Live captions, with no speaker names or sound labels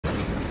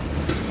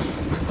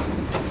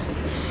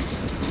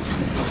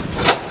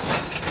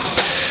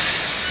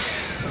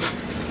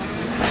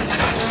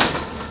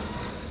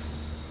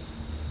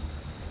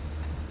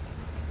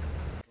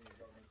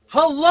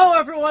Hello,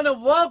 everyone,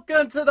 and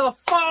welcome to the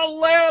Fall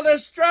Layout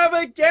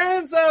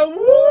Extravaganza!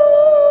 Woo!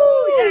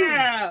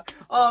 Yeah!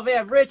 Oh,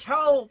 man, Rich,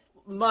 how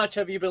much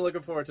have you been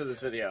looking forward to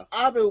this video?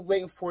 I've been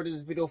waiting for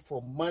this video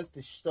for months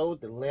to show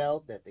the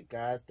layout that the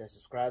guys that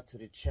subscribe to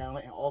the channel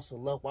and also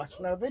love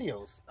watching our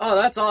videos. Oh,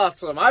 that's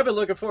awesome. I've been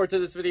looking forward to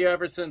this video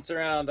ever since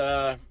around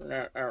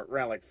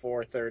like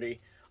 4:30.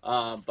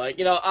 But,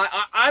 you know,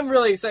 I'm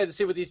really excited to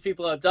see what these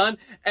people have done.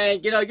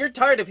 And, you know, you're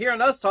tired of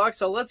hearing us talk,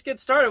 so let's get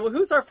started. Well,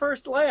 who's our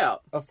first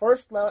layout? Our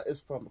first layout is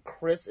from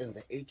Chris in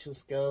the HO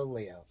scale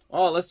layout.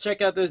 Oh, let's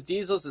check out those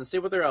diesels and see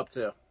what they're up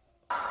to.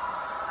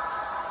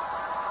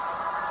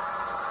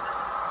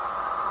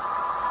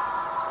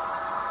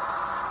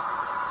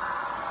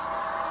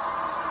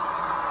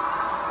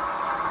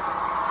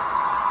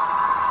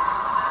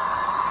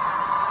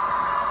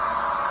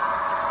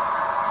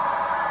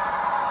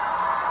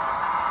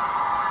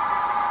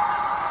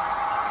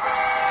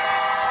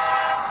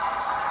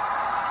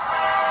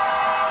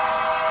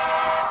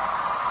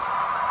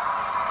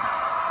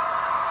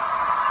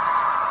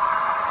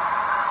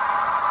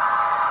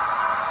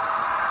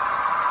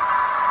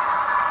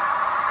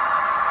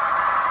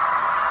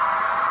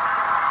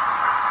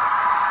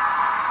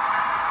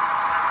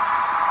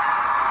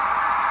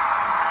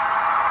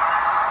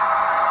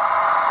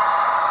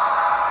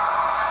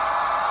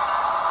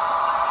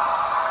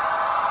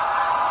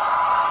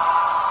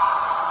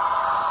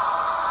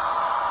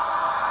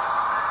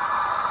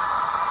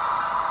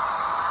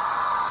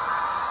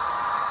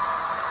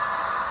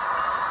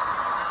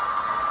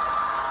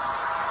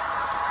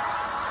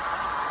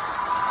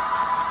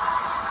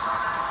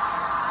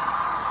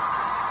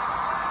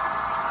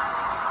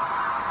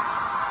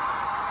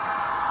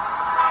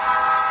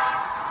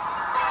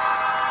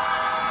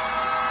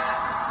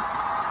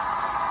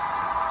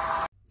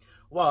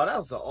 Wow, that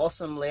was an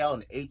awesome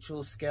layout in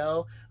HO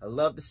scale. I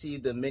love to see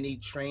the mini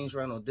trains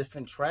run on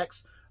different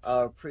tracks.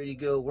 Pretty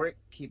good work.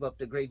 Keep up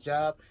the great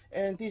job.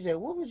 And DJ,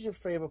 what was your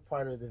favorite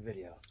part of the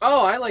video?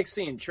 Oh, I like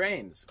seeing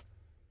trains.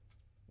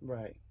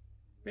 Right.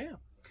 Yeah.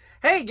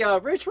 Hey,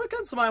 Rich, what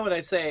comes to mind when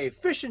I say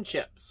fish and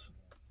chips?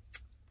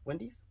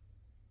 Wendy's?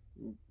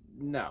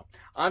 No.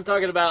 I'm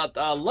talking about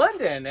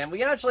London, and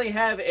we actually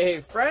have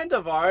a friend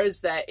of ours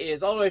that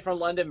is all the way from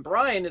London.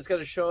 Brian is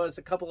going to show us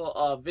a couple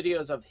of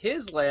videos of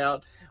his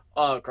layout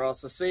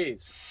across the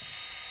seas.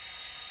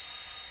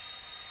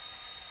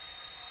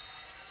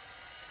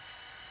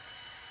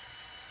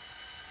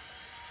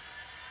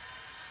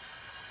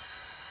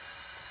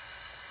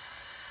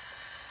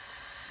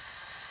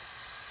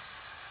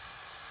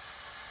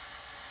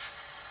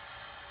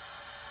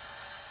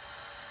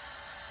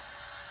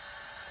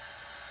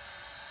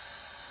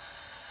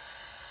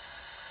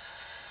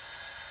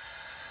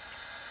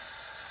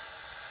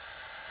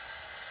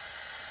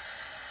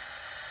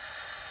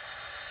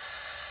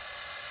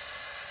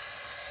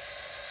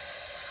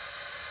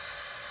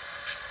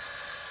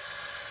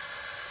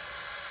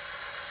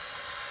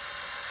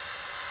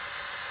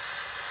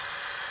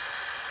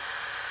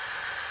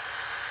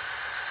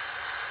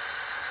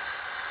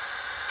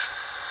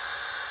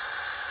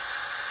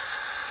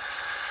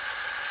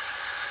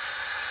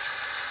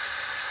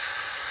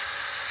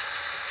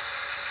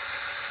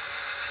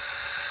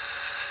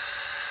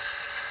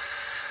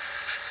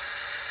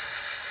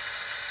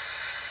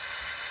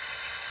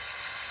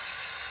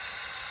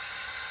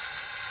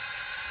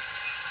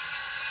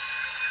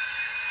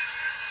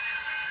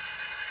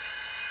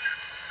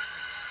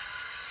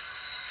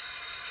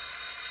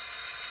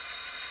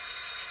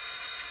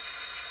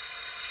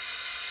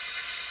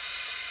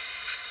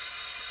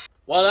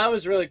 Well, that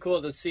was really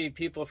cool to see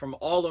people from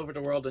all over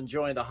the world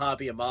enjoying the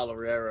hobby of model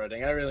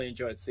railroading. I really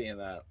enjoyed seeing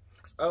that.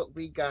 Oh,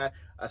 we got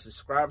a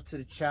subscriber to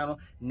the channel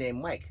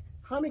named Mike.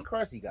 How many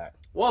cars he got?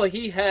 Well,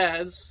 he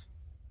has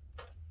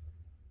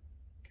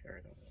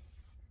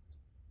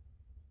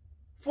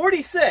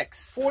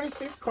 46.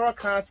 46 car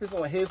contests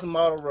on his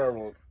model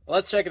railroad.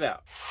 Let's check it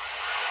out.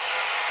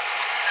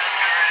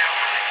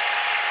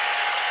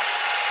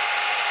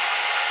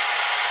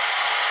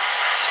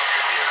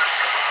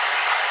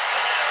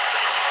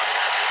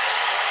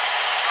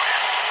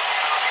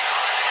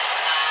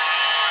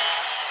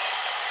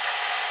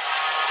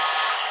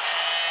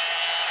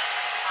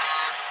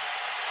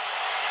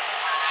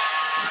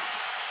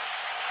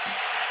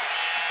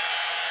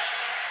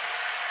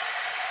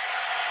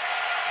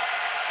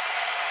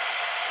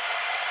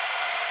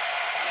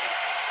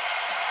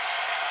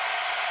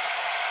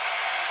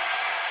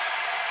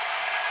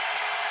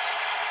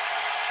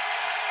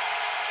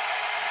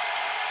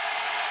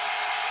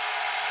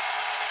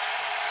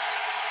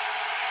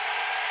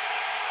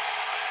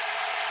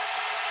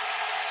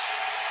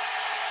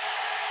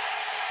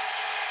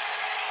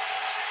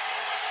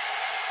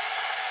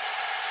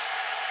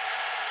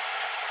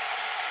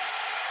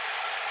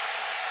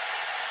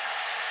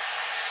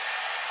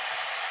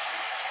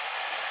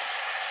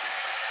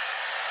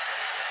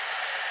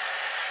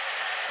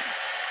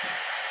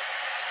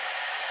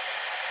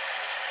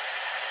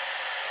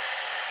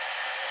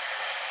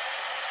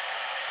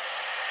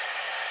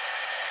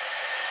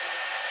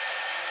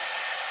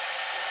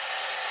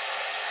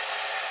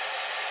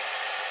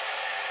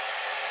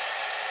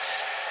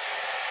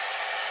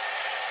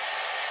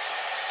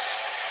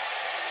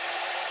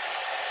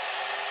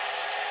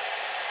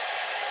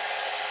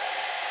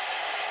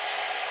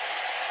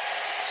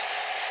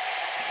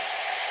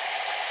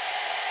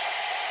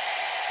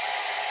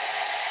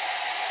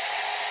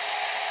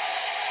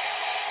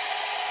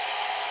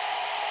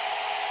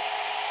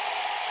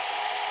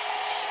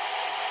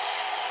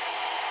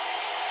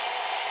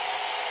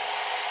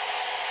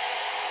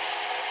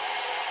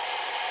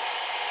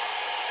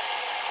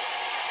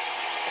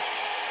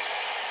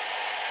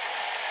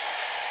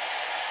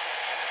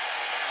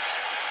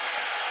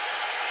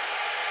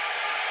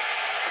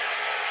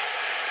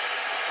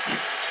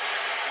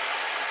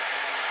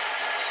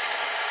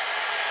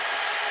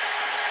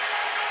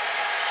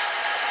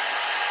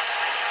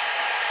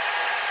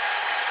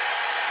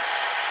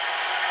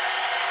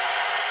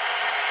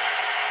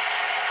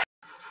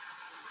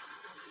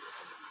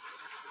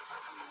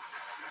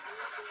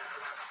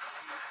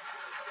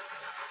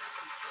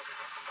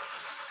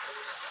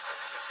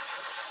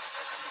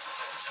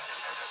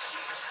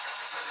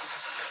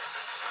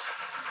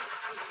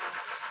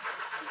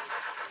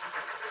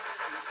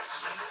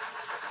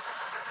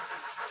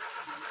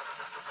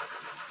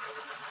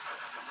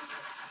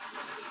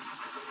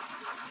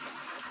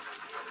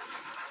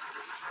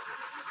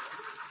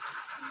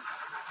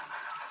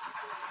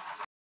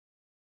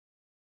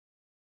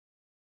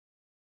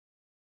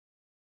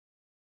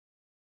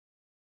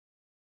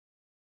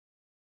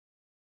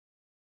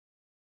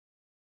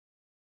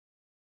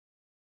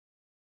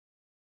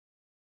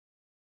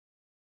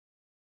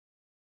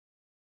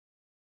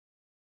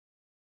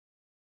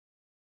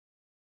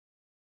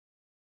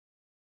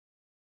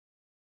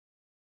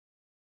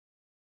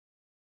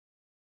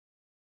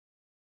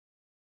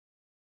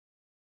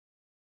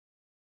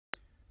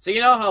 So you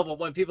know how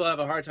when people have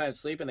a hard time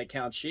sleeping, they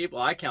count sheep?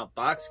 Well, I count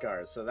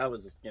boxcars, so that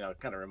was,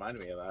 kind of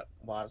reminded me of that.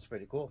 Wow, that's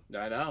pretty cool.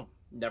 I know.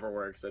 Never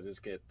works. I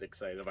just get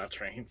excited about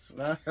trains.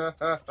 Oh,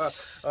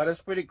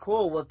 that's pretty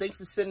cool. Well, thanks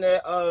for sending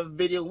that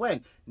video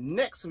in.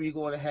 Next, we're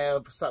going to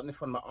have something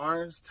from the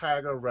Orange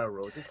Tiger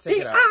Railroad. Just check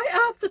it out. The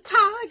eye of the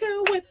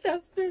tiger with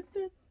the...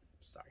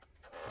 Sorry.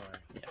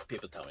 Yeah,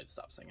 people tell me to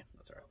stop singing.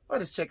 That's all right. Well,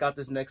 let's check out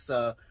this next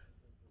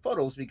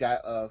photos we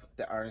got of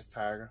the Orange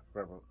Tiger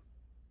Railroad.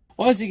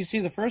 Well, as you can see,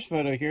 the first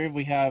photo here,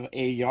 we have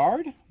a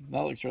yard.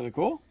 That looks really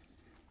cool.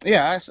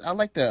 Yeah, I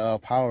like the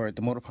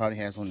the motor power it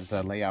has on this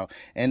layout.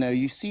 And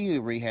you see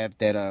we have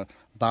that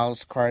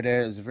ballast car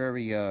there. It's a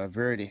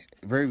very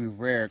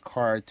rare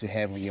car to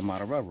have on your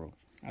model railroad.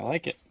 I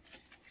like it.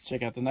 Let's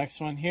check out the next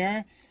one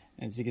here.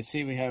 As you can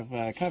see, we have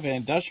kind of an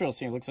industrial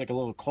scene. It looks like a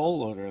little coal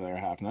loader there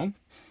happening.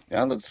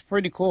 Yeah, it looks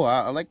pretty cool.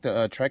 I like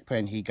the track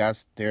pan he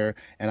got there,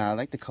 and I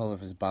like the color of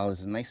his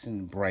ballast. It's nice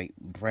and bright,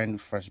 brand new,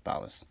 fresh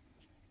ballast.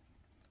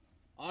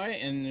 All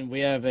right, and we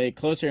have a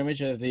closer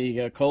image of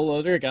the coal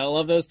loader. Gotta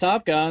love those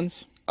Top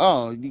Guns.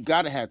 Oh, you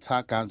gotta have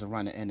Top Guns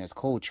running in this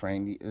coal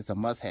train. It's a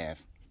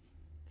must-have.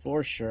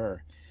 For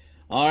sure.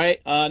 All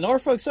right,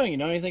 Norfolk Southern. You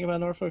know anything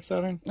about Norfolk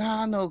Southern?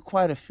 I know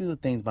quite a few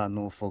things about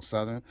Norfolk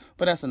Southern,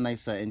 but that's a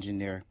nice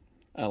engineer.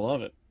 I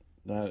love it.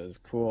 That is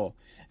cool.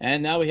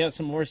 And now we have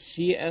some more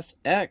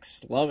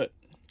CSX. Love it.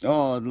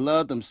 Oh,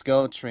 love them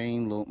scale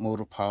train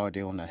motor power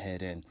there on the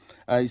head end.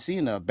 You see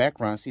in the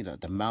background, see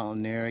the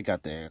mountain there,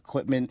 got the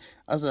equipment.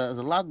 There's a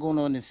lot going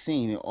on in this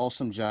scene. An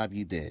awesome job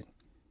you did.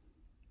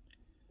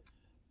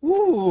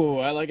 Ooh,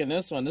 I like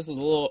this one. This is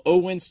a little O.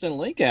 Winston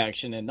Link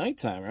action at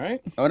nighttime,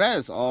 right? Oh, that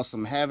is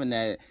awesome. Having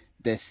that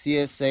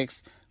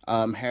CSX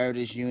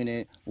heritage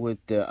unit with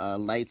the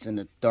lights in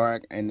the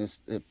dark, and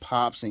it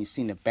pops, and you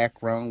see in the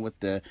background with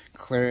the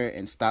clear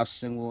and stop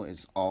signal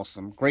is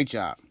awesome. Great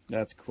job.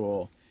 That's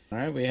cool. All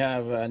right, we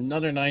have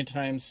another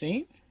nighttime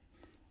scene.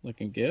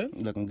 Looking good.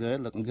 Looking good,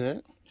 looking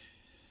good.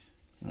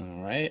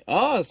 All right.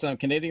 Oh, some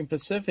Canadian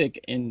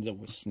Pacific in the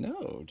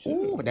snow, too.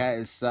 Ooh, that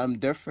is something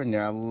different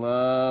there. I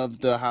love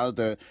how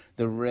the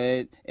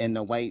red and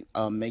the white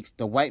makes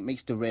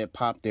the red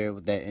pop there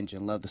with that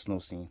engine. Love the snow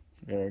scene.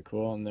 Very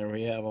cool. And there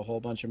we have a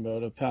whole bunch of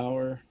motive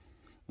power.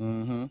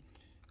 Mm-hmm.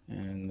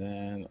 And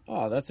then,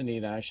 oh, that's a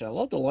neat action. I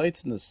love the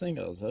lights in the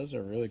singles. Those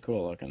are really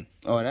cool looking.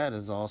 Oh, that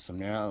is awesome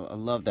there. I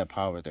love that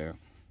power there.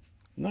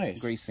 Nice.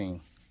 Great scene.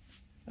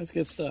 That's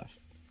good stuff.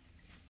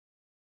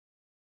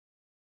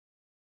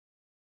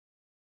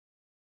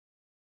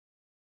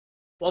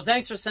 Well,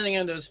 thanks for sending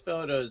in those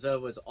photos. That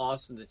was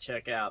awesome to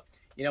check out.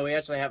 You know, we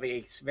actually have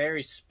a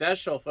very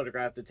special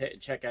photograph to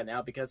check out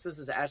now, because this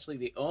is actually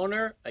the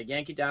owner, a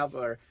Yankee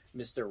Dabbler,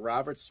 Mr.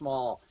 Robert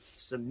Small,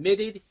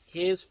 submitted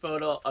his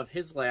photo of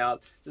his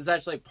layout. This is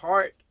actually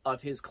part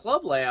of his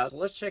club layout. So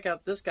let's check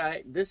out this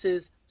guy. This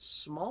is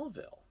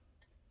Smallville.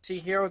 See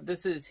here,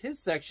 this is his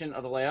section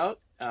of the layout.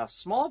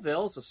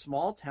 Smallville is a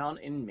small town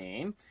in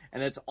Maine,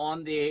 and it's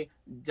on the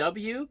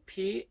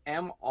WPMRA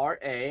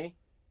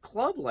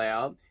club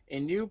layout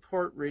in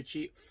Newport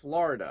Richey,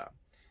 Florida.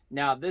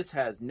 Now, this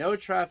has no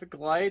traffic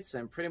lights,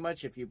 and pretty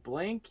much if you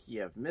blink,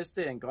 you have missed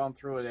it and gone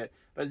through it.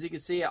 But as you can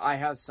see, I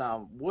have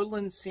some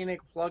woodland scenic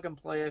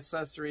plug-and-play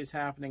accessories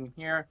happening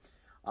here.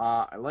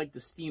 I like the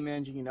steam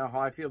engine. You know how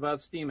I feel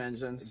about steam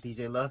engines.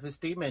 DJ love his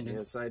steam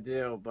engines. Yes, I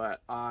do. But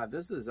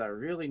this is a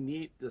really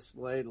neat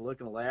display to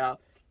look and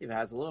layout. It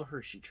has a little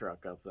Hershey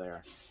truck up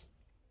there.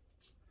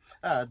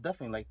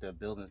 Definitely like the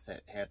buildings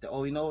that have the.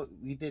 Oh, you know,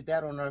 we did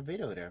that on our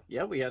video there.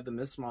 Yeah, we have the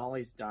Miss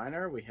Molly's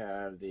Diner. We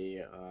have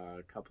the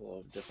couple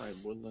of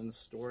different Woodland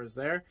stores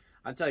there.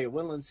 I tell you,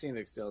 Woodland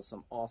Scenics does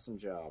some awesome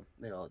job.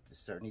 They all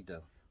certainly do.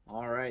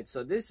 All right,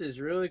 so this is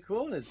really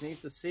cool, and it's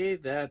neat to see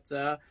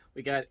that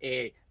we got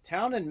a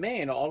town in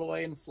Maine all the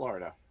way in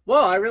Florida.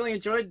 Well, I really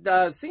enjoyed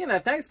seeing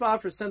that. Thanks,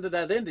 Bob, for sending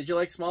that in. Did you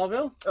like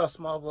Smallville? Oh,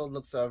 Smallville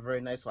looks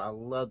very nice. I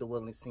love the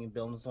Woodland scene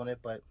buildings on it,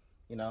 but,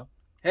 you know.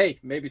 Hey,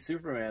 maybe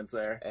Superman's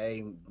there.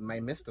 Hey,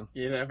 might missed him.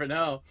 You never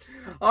know.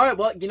 All right,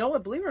 well, you know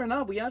what? Believe it or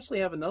not, we actually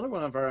have another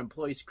one of our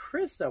employees,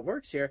 Chris, that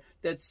works here,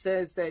 that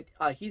says that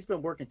he's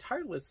been working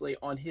tirelessly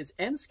on his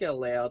N-scale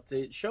layout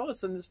to show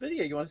us in this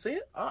video. You want to see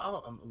it?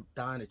 Oh, I'm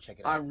dying to check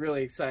it out. I'm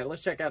really excited.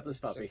 Let's check out this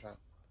puppy.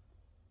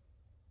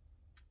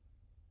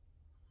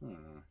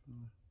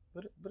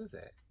 What is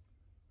that?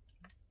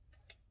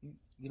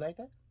 You like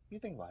that? You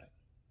think about it.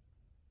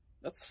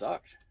 That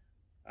sucked.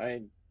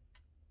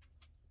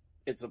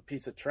 It's a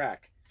piece of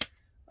track.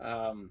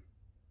 I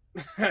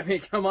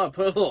mean, come on,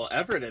 put a little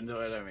effort into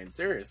it. I mean,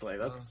 seriously,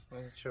 that's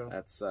true.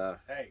 That's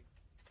hey,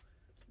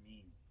 it's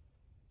mean.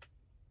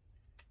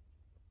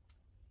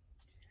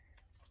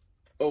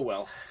 Oh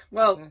well.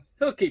 Well,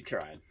 he'll keep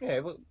trying. Yeah,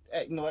 well,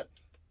 hey, you know what?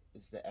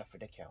 It's the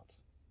effort that counts.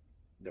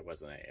 There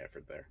wasn't any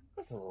effort there.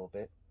 That's a little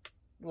bit.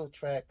 A little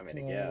track. I mean,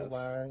 I guess.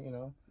 Wire, you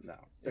know. No,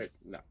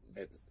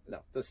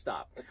 just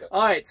stop.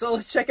 All right, so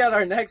let's check out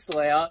our next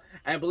layout.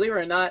 And believe it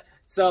or not,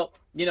 so,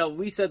 you know,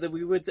 we said that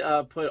we would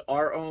put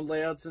our own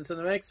layouts into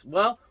the mix.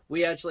 Well,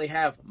 we actually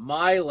have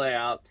my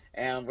layout,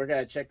 and we're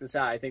going to check this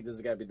out. I think this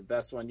is going to be the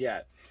best one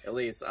yet. At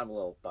least I'm a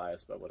little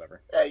biased, but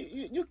whatever. Hey,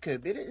 you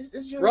could be.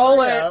 It's your Roll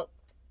layout. it.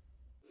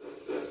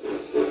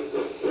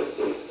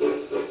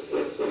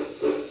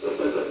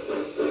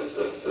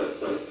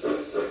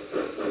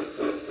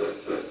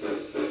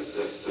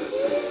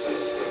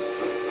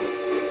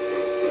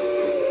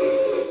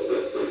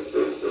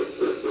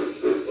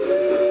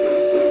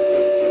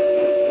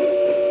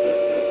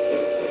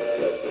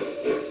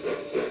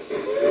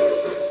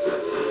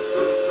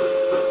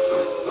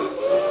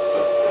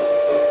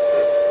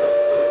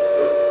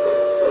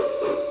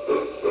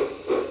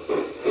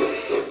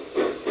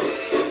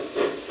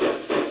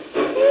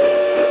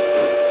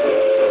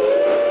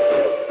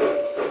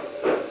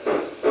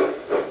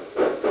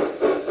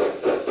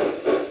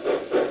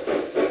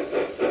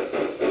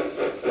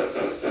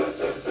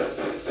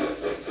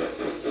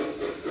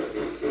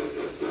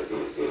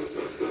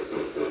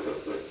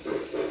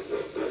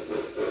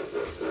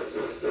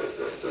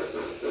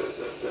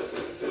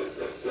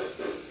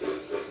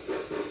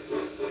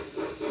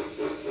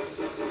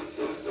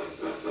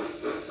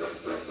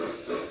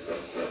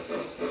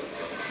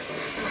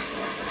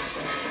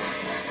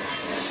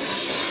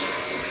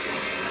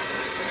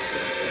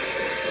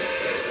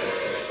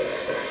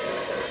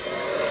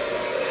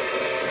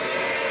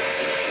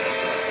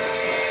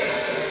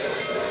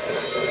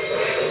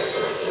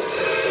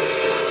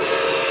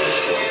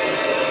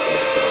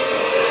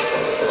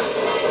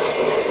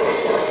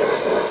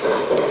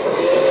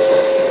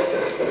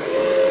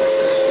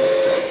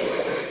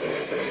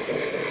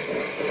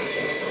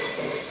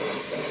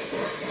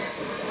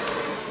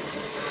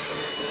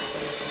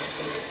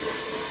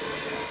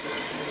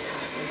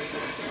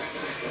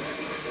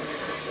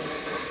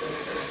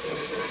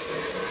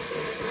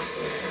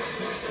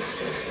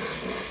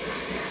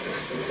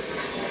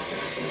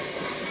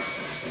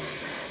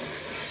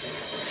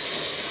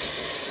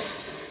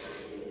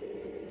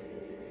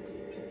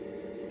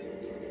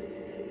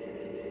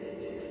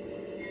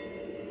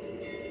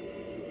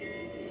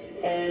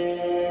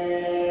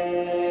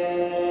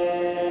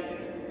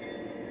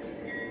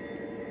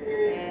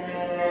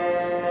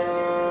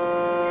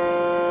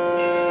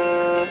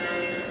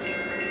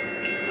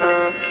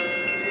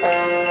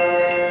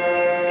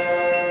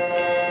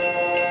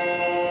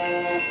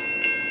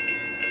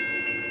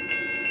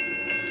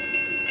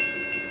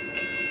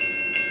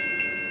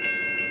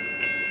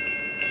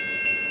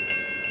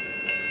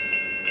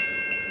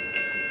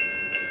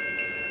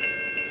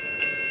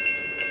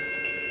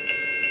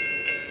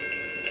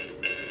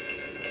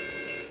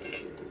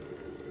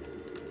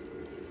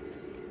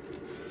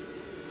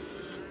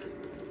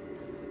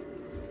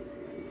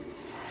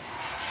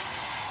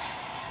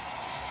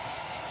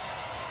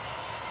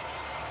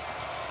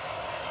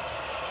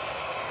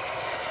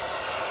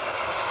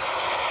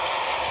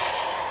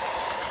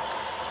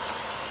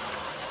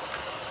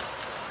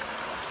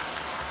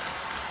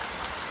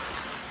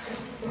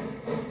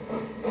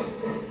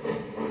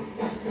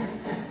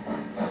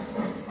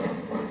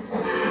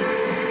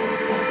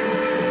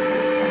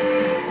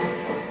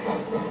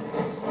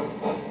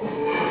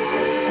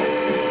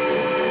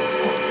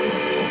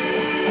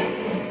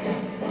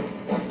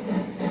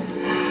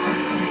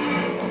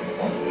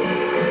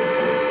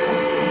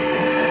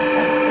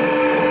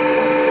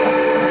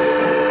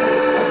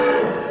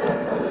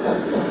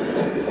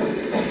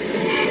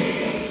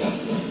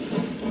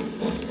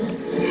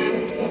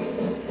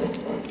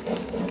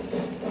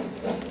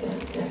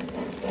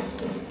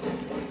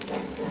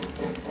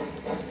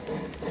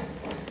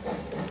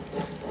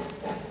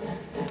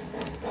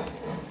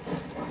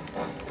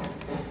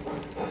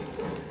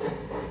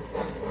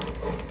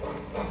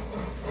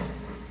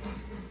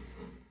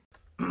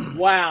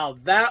 Wow,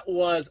 that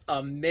was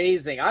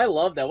amazing. I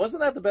love that.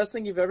 Wasn't that the best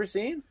thing you've ever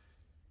seen?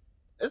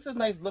 It's a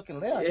nice looking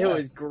layout. It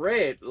was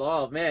great.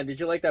 Oh, man. Did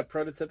you like that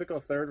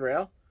prototypical third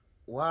rail?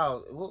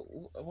 Wow.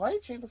 Why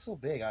did you look so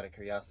big, out of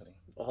curiosity?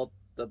 Well,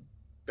 the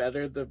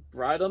better the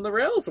ride on the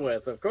rails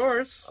with, of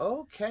course.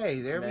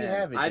 Okay, there we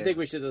have it. I think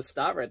we should just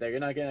stop right there.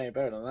 You're not getting any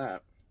better than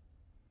that.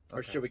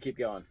 Or should we keep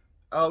going?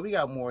 Oh, we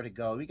got more to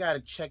go. We got to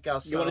check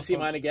out something. You want to see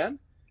mine again?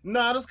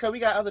 No, that's okay. We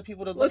got other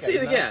people to look at. Let's see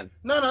it again.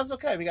 No, it's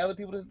okay. We got other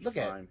people to look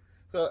Fine.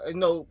 at.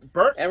 No,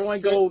 Bert. Everyone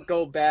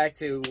go back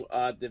to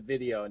the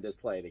video and just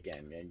play it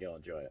again, and you'll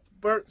enjoy it.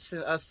 Bert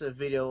sent us a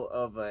video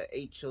of a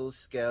HO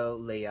scale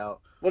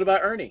layout. What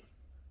about Ernie?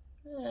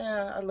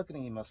 Yeah, I look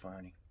in the emails for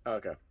Ernie.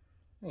 Okay.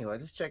 Anyway,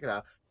 just check it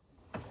out.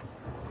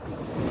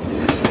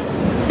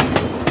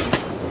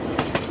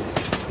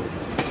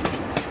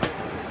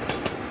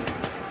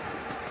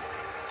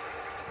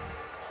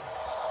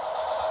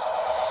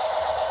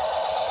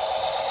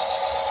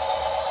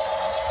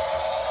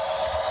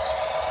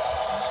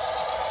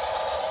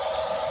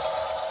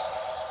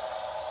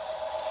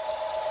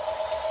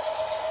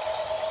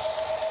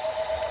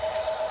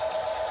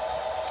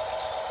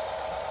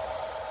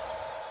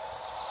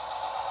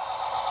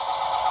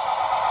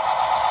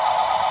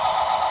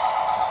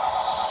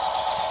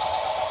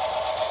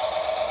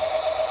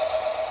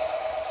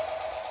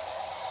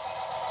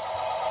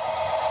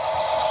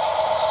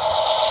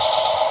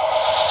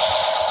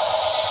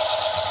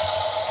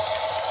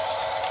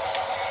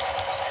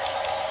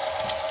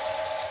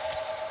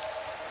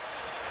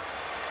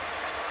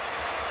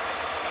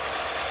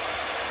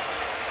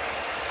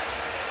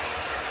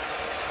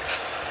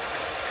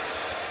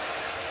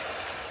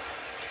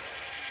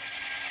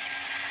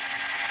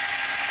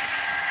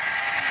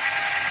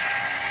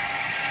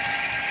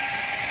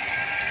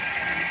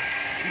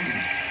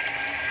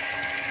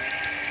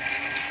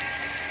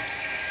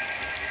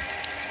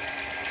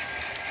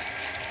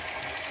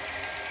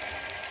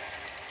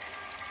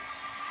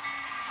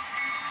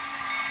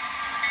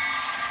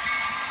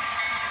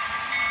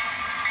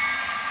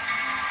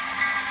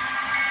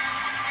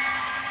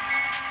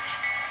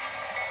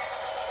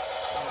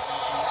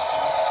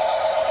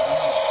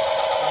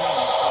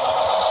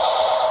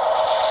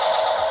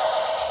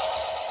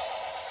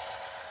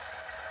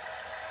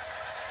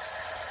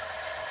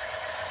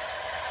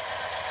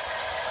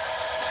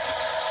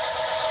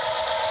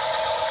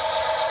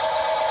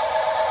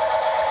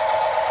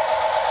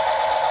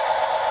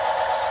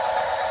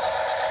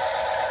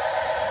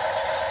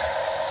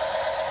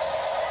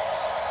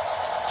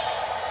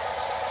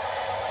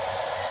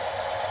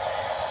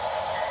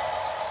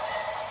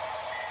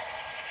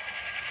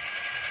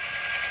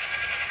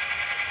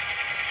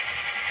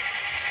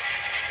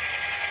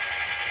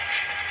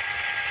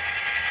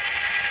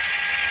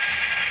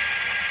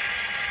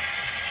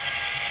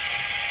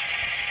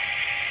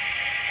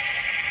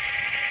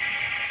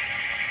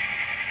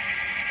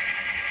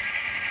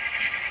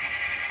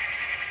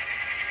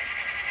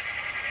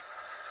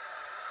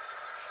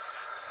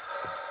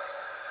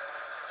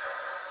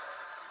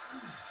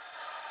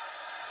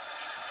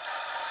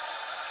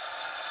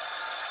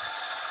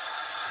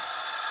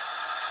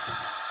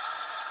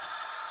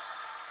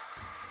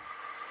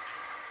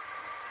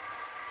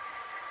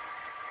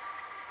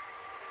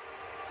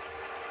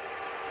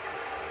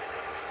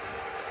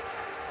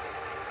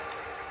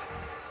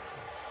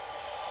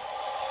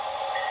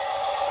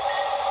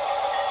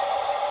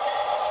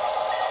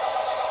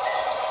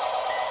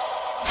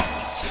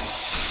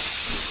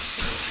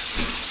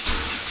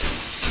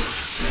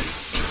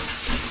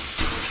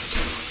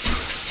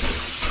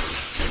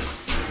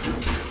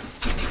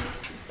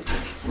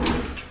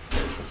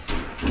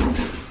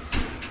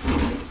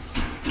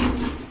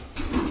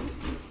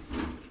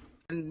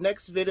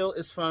 Next video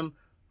is from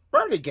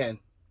Bert again.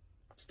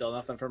 Still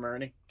nothing from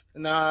Ernie?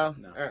 No,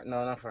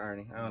 not for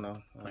Ernie. I don't know.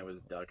 It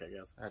was Duck, I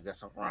guess. I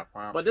guess.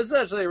 But this is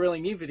actually a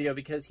really neat video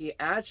because he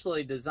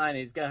actually designed,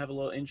 he's got to have a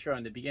little intro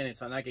in the beginning,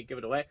 so I'm not going to give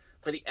it away,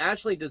 but he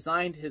actually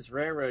designed his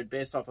railroad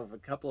based off of a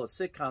couple of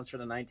sitcoms from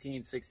the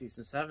 1960s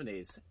and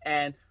 70s.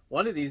 And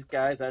one of these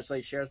guys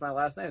actually shares my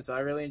last name, so I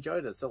really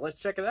enjoyed it. So let's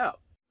check it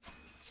out.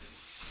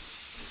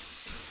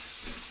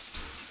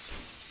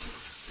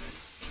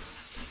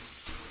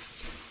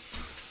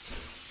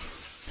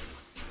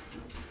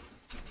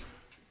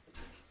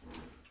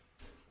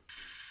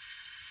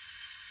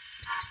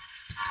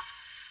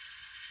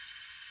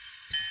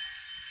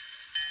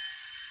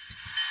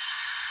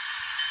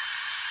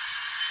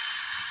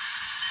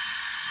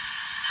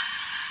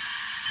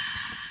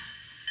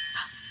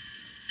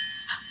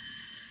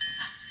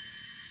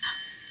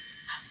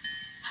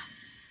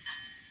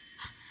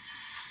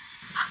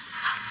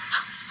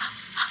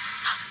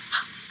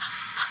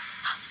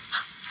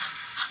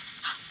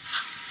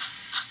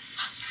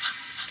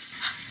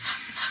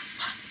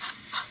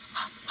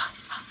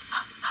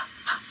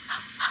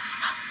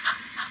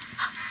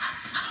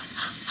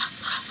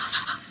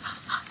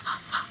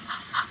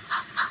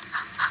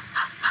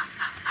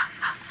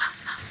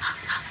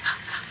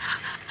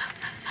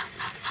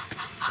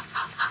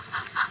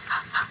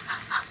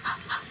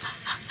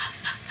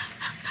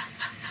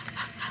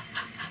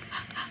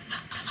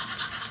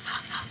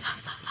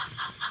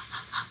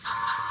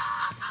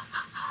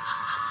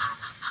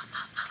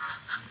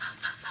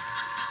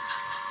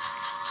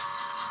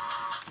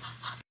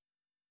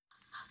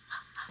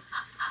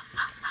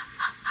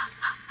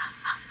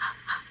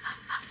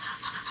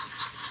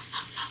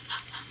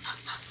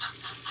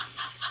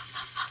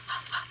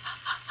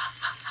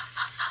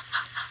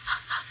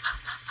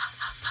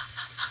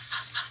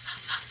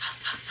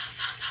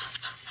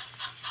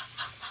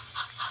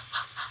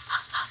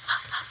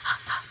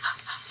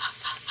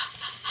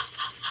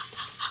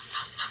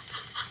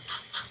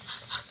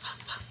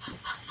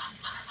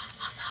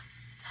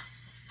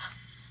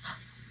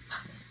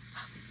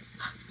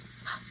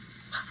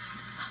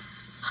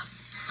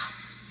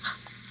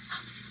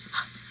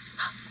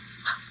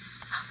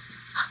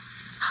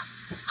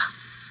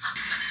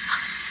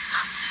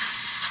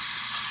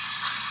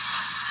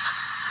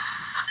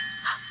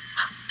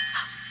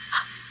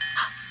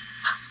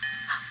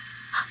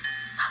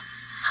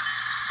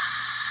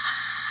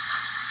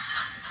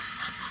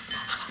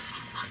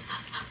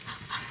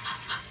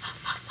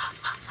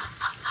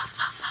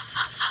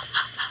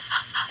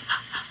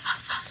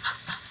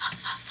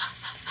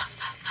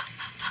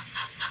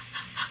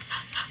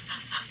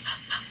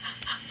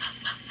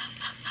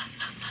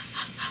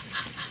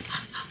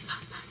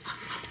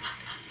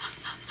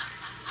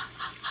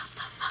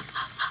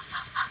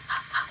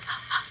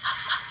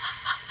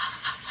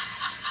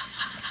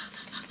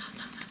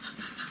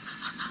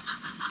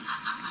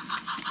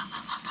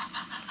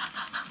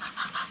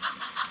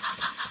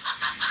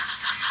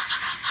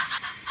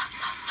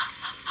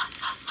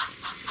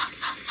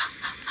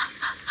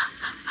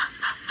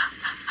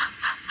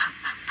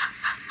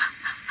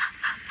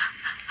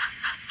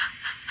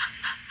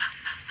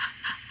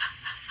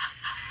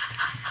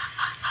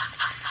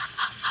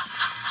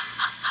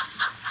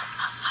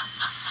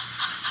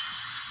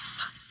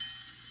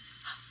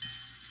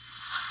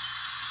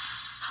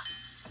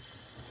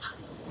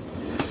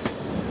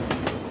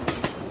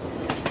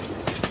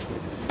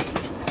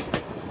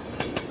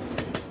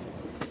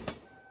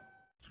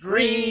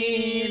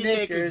 Green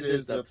Acres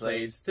is the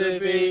place to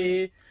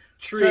be.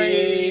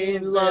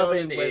 Train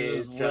loving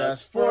is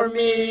just for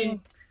me.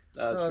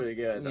 That was pretty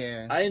good.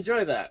 Yeah. I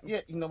enjoyed that.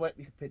 Yeah, you know what?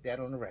 We could put that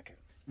on the record.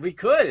 We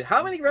could.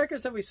 How many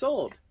records have we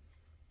sold?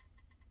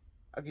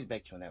 I'll get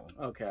back to you on that one.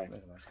 Okay.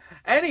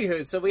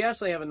 Anywho, so we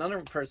actually have another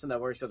person that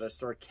works at our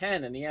store,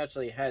 Ken, and he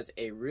actually has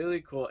a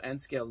really cool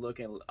N-scale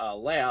looking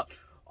layout.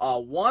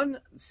 One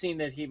scene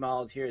that he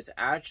modeled here is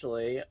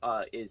actually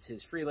is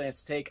his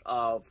freelance take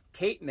of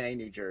Catanay,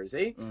 New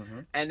Jersey.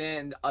 And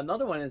then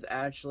another one is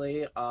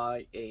actually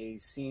a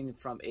scene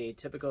from a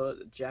typical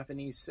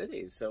Japanese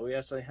city. So we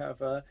actually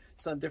have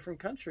some different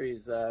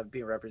countries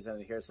being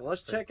represented here. So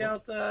let's check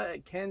out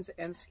Ken's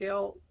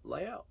N-scale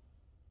layout.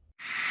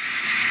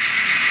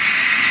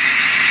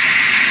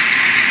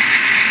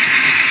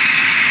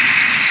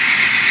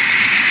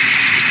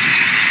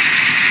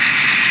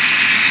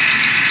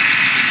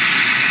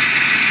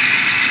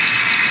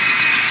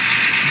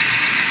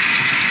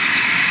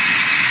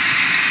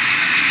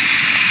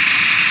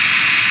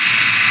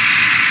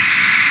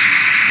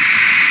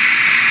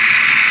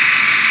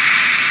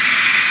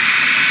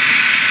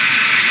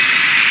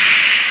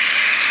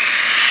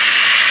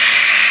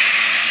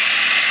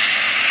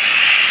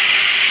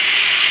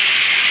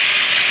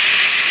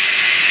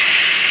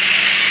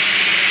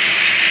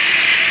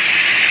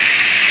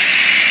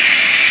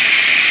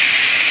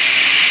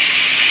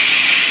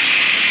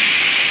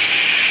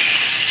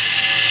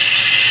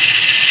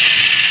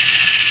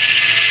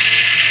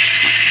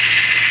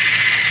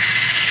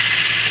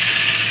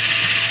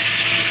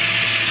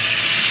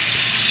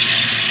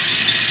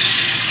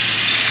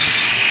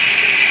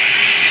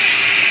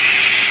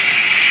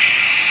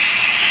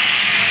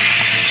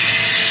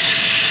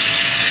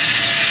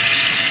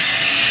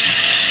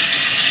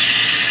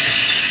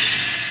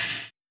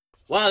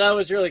 Wow, that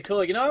was really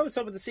cool. You know, I was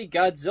hoping to see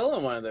Godzilla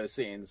in one of those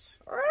scenes.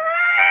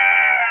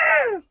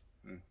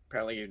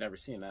 Apparently you've never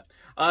seen that.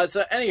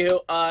 So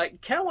anywho,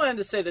 Ken wanted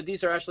to say that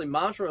these are actually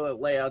modular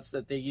layouts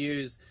that they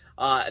use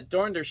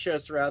during their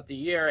shows throughout the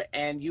year,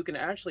 and you can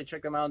actually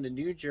check them out on the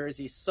New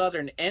Jersey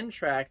Southern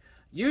N-Track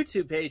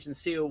YouTube page and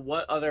see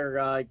what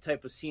other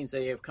type of scenes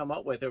they have come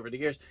up with over the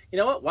years. You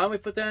know what? Why don't we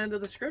put that in the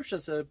description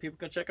so that people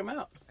can check them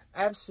out?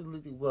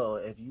 Absolutely will.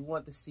 If you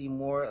want to see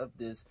more of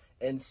this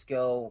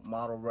N-Scale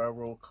Model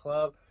Railroad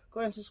Club, go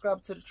ahead and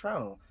subscribe to the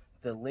channel.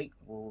 The link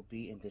will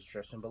be in the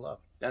description below.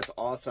 That's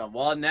awesome.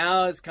 Well,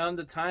 now has come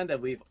the time that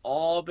we've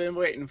all been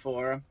waiting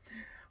for.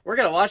 We're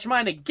going to watch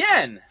mine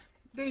again.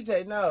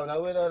 DJ, no.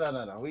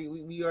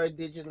 We are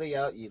digitally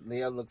out. Your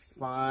layout looks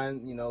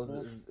fine. You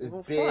know,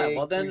 it's big. Fine.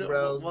 Well, then,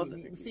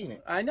 we've seen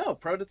it. I know,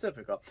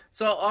 prototypical.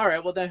 So, all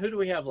right. Well, then, who do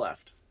we have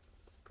left?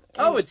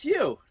 Oh, it's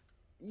you.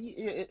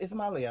 It's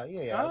my layout.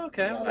 Yeah. Oh,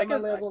 okay. I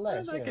guess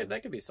that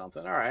could be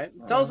something. All right.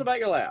 Tell us about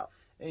your layout.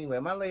 Anyway,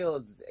 my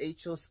layout is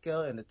HO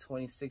scale in the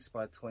 26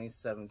 by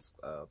 27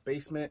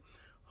 basement.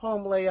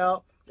 Home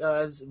layout.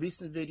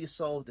 Recent video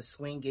solved the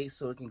swing gate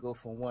so it can go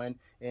from one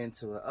end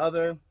to the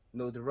other.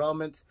 No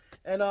derailments.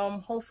 And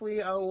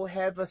hopefully I will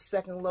have a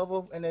second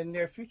level in the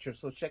near future.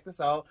 So check this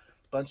out.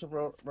 Bunch of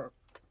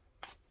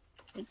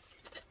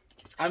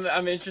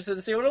I'm interested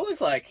to see what it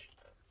looks like.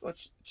 Well,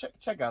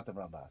 check out the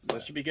robots.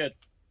 That should be good.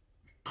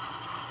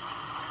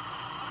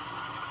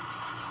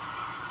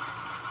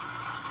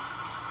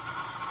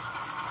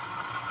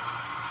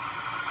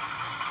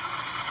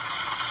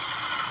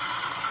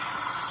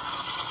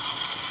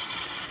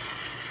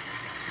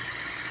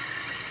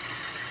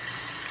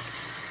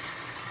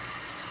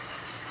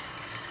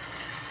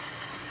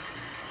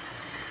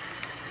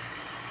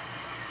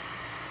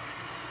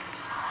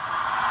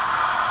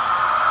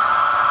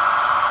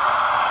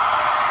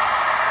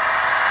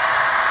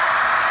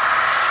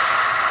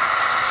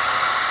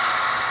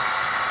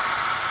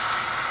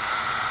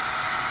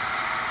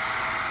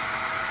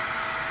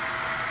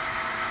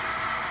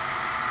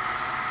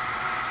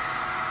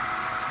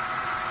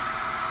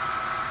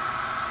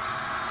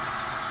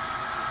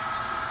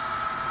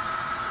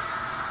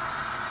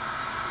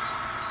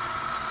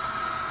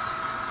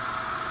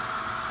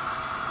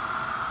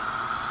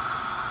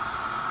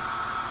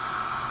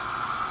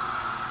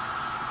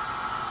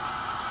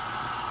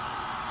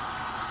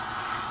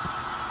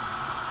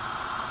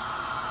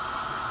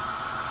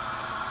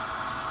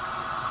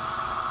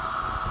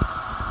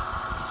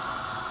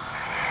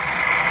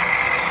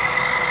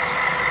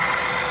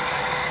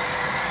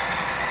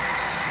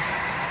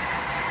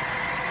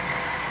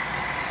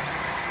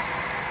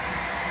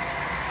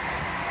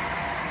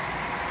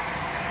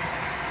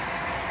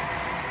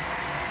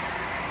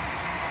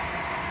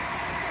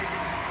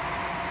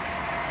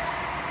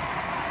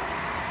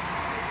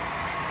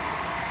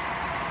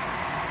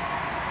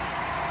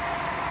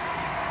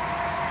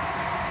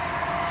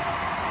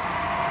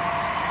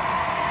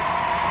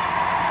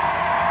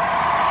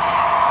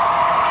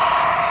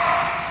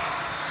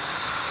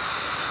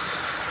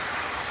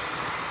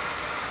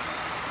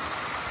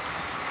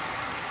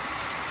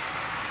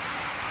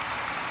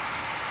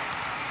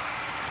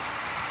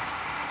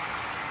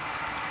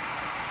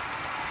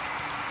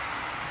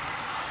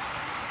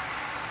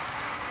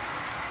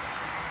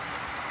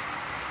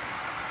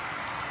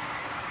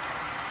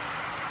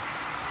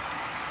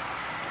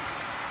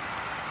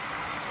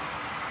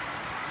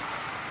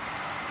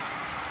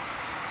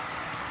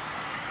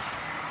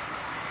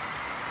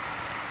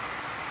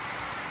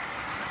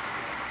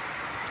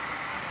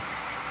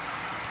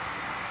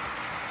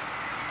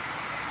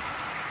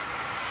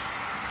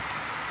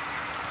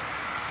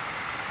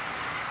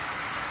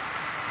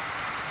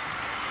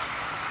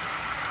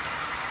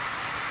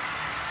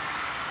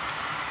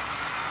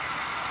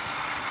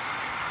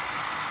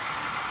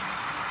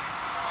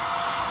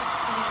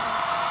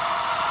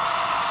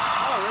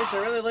 I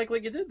really like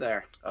what you did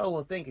there. Oh,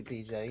 well, thank you,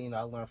 DJ. You know,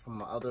 I learned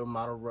from other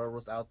model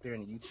railroads out there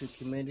in the YouTube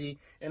community,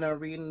 and I'm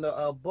reading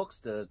the books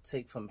to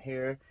take from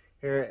here,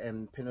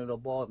 and pin it a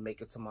ball and make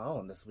it to my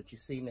own. That's what you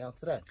see now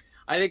today.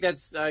 I think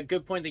that's a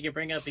good point that you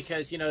bring up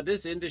because, you know,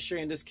 this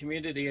industry and this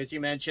community, as you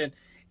mentioned,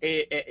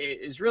 it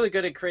is really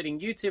good at creating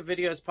YouTube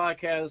videos,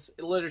 podcasts,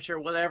 literature,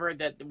 whatever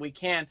that we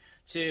can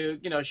to,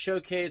 you know,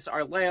 showcase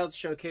our layouts,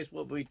 showcase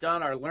what we've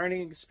done, our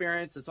learning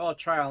experience. It's all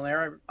trial and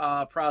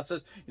error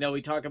process. You know,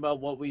 we talk about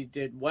what we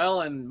did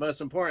well and most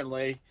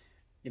importantly,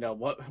 you know,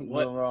 what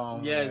went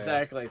wrong. Yeah,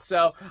 exactly.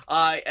 So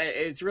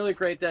it's really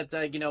great that,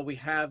 you know, we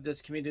have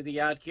this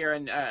community out here.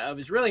 And I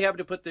was really happy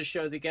to put this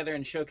show together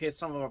and showcase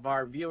some of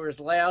our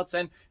viewers' layouts.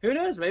 And who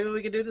knows, maybe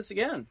we could do this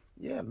again.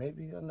 Yeah,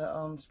 maybe in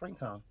the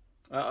springtime.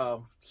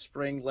 Uh-oh.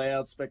 Spring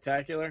layout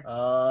spectacular.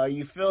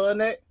 You feeling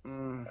it?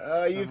 You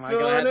feeling it?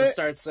 I have to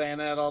start saying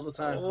that all the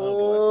time.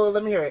 Oh,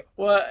 let me hear it.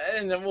 Well,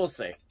 and then we'll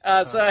see.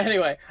 So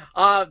anyway,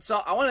 so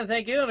I want to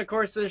thank you. And, of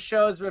course, this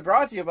show has been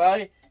brought to you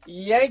by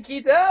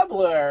Yankee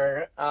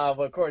Dabbler.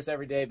 Of course,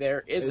 every day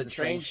there is a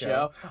train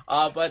show.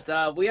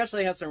 But we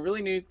actually have some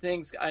really neat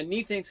things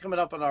coming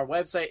up on our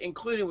website,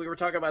 including we were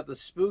talking about the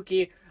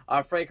spooky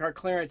freight car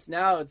clearance.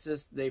 Now it's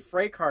just the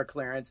freight car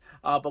clearance,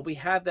 but we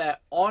have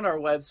that on our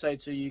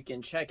website so you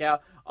can check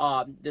out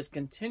this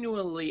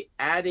continually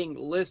adding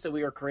list that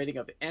we are creating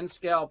of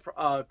N-scale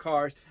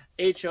cars,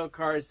 HO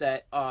cars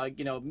that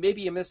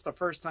maybe you missed the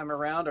first time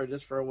around, or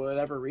just for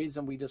whatever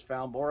reason we just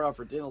found more of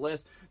or didn't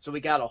list. So we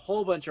got a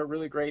whole bunch of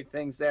really great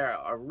things there,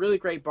 really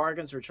great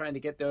bargains. We're trying to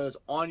get those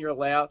on your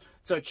layout.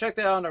 So check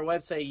that out on our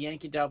website,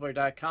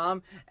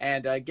 yankeedabbler.com,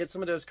 and get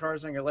some of those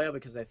cars on your layout,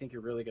 because I think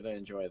you're really going to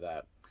enjoy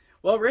that.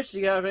 Well, Rich, do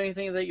you have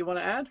anything that you want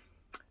to add?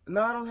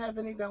 No, I don't have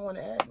anything I want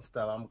to add and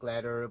stuff. I'm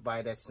glad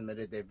everybody that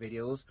submitted their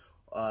videos.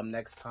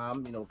 Next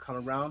time,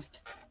 come around,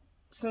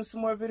 send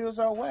some more videos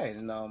our way,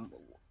 and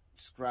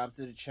subscribe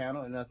to the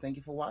channel, and thank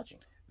you for watching.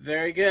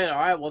 Very good. All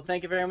right, well,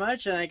 thank you very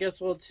much, and I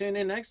guess we'll tune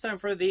in next time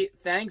for the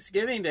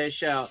Thanksgiving Day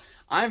show.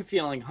 I'm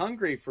feeling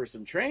hungry for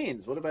some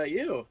trains. What about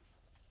you?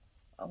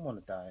 I'm on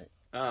a diet.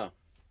 Oh.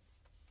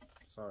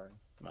 Sorry.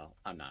 Well,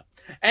 I'm not.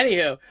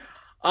 Anywho,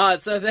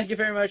 so thank you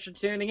very much for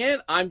tuning in.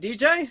 I'm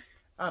DJ.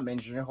 I'm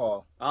Engineer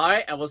Hall. All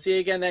right, and we'll see you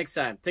again next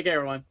time. Take care,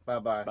 everyone.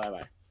 Bye-bye.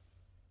 Bye-bye.